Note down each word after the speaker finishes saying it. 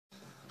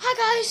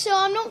Hi guys, so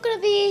I'm not going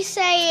to be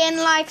saying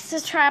like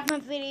subscribe my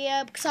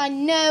video because I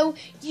know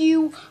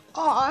you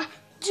are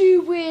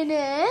doing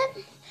it.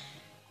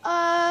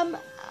 In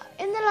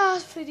the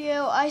last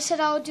video I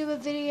said I'll do a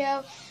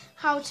video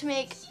how to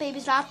make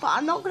babies laugh, but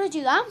I'm not going to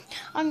do that.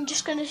 I'm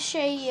just going to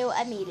show you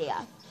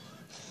Amelia.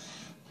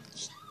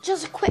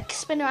 Just a quick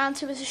spin around,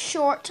 so it was a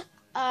short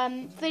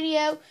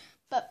video,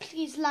 but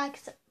please like,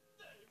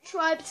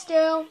 subscribe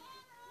still,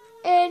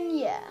 and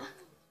yeah.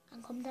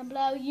 And comment down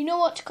below. You know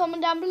what to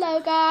comment down below,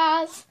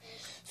 guys.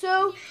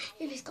 So,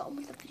 let's get on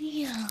with the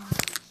video.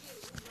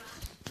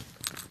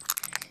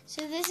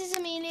 So this is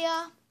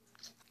Amelia.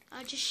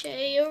 I'll just show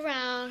you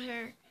around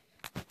her.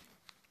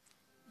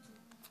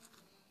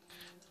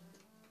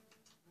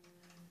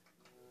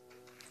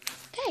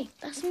 Okay,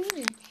 that's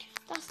Amelia.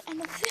 That's the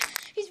end of it.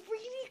 It's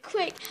really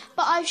quick,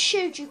 but I've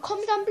showed you.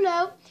 Comment down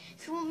below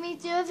if you want me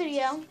to do a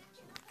video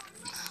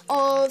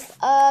of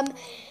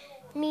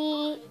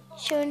me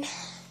showing.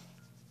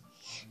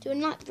 Do a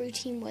night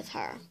routine with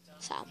her.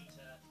 So,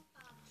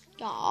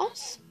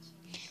 yes.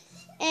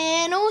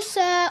 And also,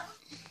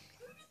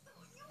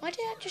 why did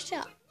I just do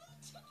that?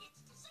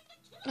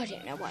 I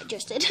don't know what I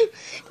just did.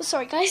 But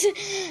sorry, guys.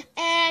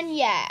 And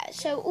yeah,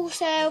 so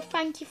also,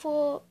 thank you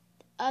for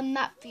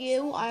that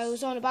view I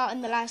was on about in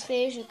the last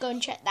video. So go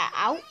and check that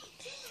out.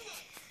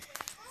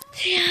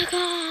 So yeah,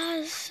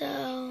 guys.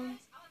 So.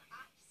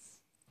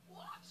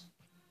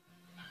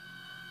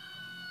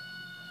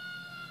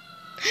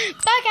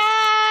 Bye,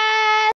 guys.